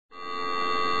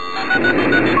Okay,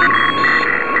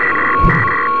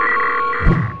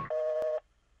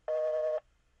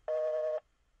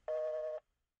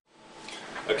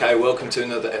 welcome to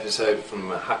another episode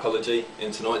from Hakology.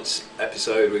 In tonight's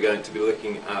episode we're going to be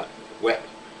looking at WEP,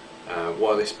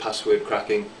 wireless password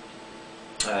cracking.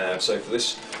 So for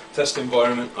this test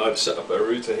environment I've set up a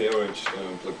router here. I'm just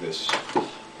going to plug this.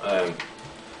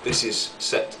 This is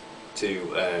set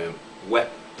to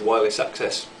WEP, wireless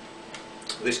access.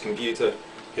 This computer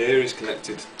here is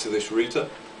connected to this router,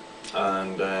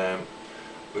 and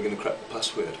we're going to crack the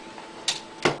password.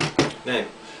 Now,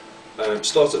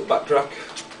 start at backtrack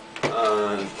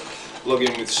and log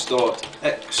in with start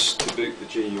X to boot the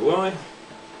GUI.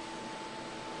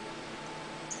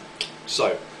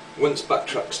 So once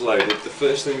backtrack's loaded, the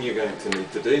first thing you're going to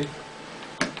need to do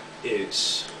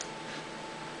is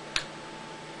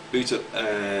boot up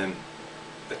a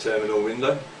terminal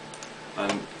window.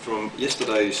 And from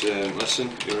yesterday's lesson,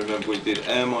 you remember we did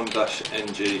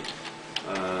airmon-ng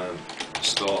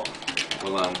start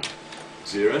WLAN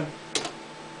 0.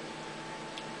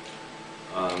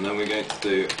 And then we're going to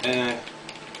do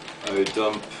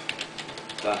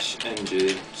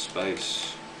airodump-ng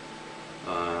space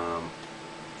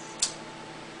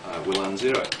WLAN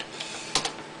 0.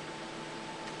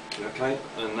 Okay,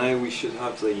 and now we should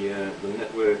have the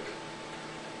network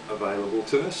available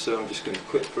to us. So I'm just going to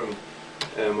quit from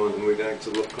airmon, and we're going to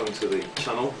look onto the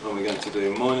channel, and we're going to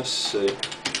do -C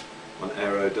on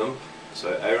airodump.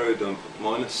 So airodump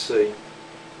 -C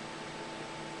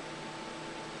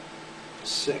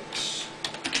 6,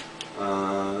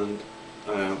 and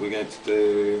we're going to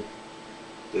do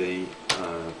the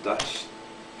dash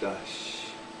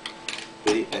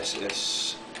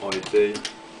bssid,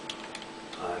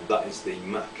 and that is the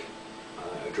MAC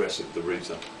address of the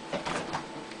router.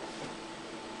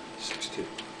 62.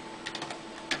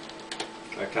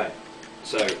 Okay,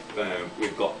 so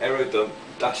we've got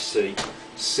airodump-C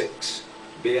 6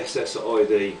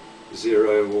 bssid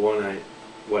 018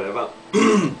 whatever.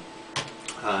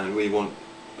 And we want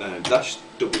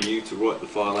 -W to write the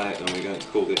file out, and we're going to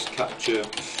call this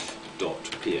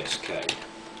capture.psk,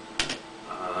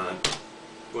 and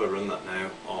we'll run that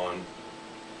now on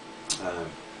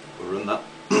we'll run that.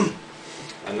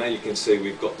 And now you can see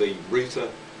we've got the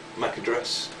router MAC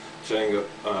address showing up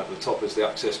at the top as the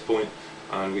access point,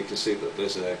 and we can see that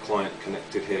there's a client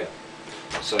connected here.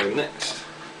 So next,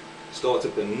 start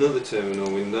up another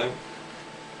terminal window,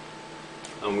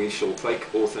 and we shall fake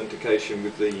authentication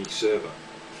with the server.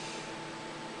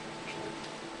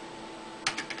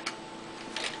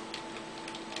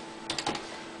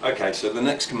 Okay, so the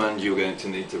next command you're going to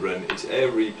need to run is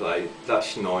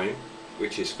aireplay-ng,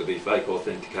 which is for the fake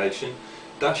authentication,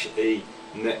 -E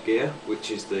NETGEAR,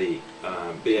 which is the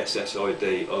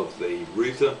bssid of the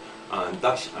router, and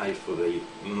 -A for the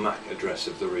MAC address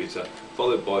of the router,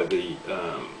 followed by the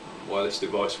wireless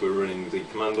device we're running the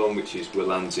command on, which is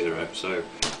WLAN 0. So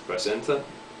press enter,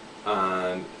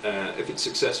 and if it's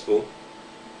successful,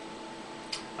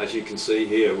 as you can see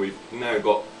here, we've now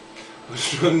got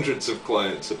hundreds of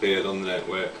clients appeared on the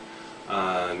network,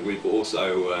 and we've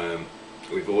also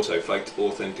faked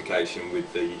authentication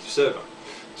with the server.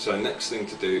 So next thing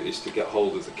to do is to get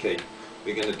hold of the key.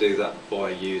 We're going to do that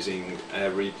by using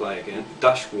AirReplay again.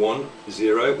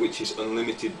 -10, which is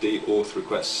unlimited deauth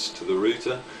requests to the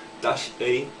router.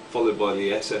 -E, followed by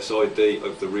the SSID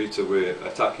of the router we're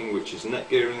attacking, which is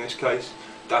NETGEAR in this case.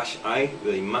 -A,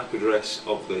 the MAC address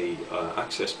of the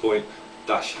access point.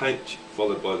 -H,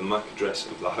 followed by the MAC address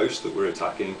of the host that we're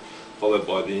attacking, followed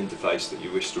by the interface that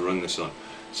you wish to run this on.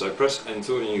 So press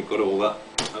enter, and you've got all that,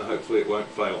 and hopefully it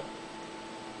won't fail.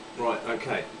 Right,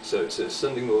 okay, so it says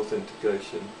sending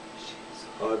authentication.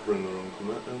 I've run the wrong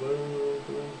command. Have I run the wrong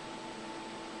command?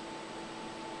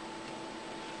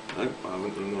 No, I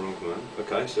haven't run the wrong command.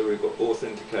 Okay, so we've got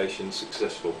authentication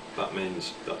successful. That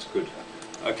means that's good.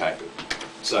 Okay,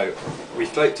 so we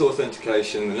faked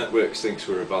authentication, the network thinks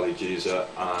we're a valid user,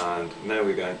 and now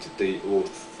we're going to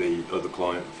deauth the other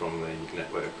client from the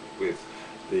network with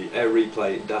the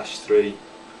AirReplay-3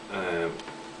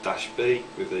 -B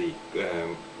with the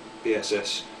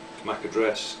BSS MAC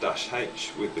address,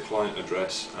 -H with the client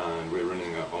address, and we're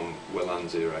running it on WLAN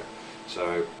 0.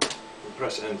 So we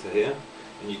press enter here,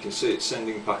 and you can see it's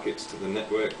sending packets to the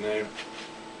network now,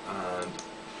 and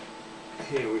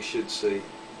here we should see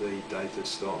the data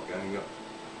start going up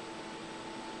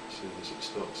as soon as it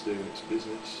starts doing its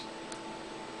business.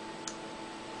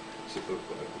 Let's see if I've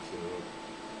got everything wrong.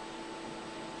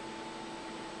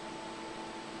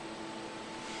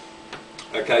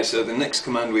 Okay, so the next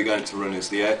command we're going to run is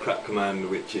the aircrack command,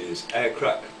 which is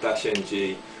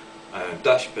aircrack-ng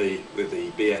 -B with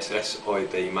the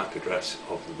BSSID MAC address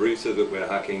of the router that we're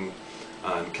hacking,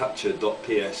 and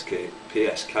capture.psk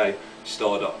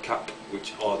star.cap,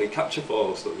 which are the capture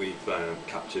files that we've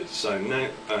captured. So now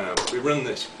we run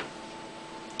this.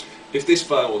 If this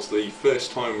fails the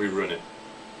first time we run it,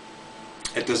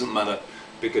 it doesn't matter,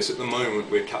 because at the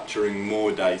moment we're capturing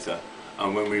more data,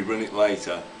 and when we run it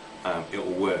later it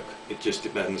will work. It just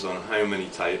depends on how many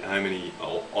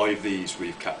IVs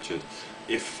we've captured.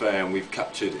 If we've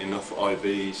captured enough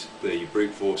IVs, the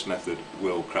brute force method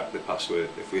will crack the password.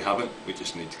 If we haven't, we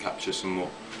just need to capture some more.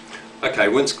 Okay,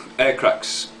 once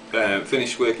Aircrack's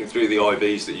finished working through the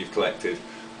IVs that you've collected,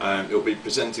 it'll be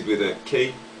presented with a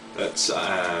key that's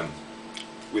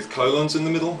with colons in the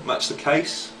middle. Match the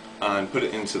case and put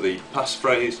it into the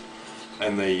passphrase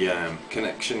and the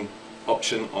connection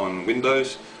option on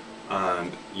Windows,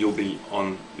 and you'll be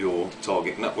on your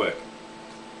target network.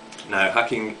 Now,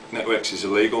 hacking networks is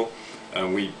illegal,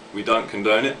 and we don't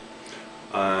condone it.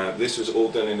 This was all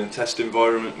done in a test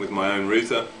environment with my own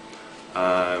router.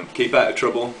 Keep out of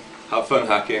trouble, have fun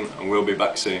hacking, and we'll be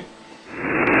back soon.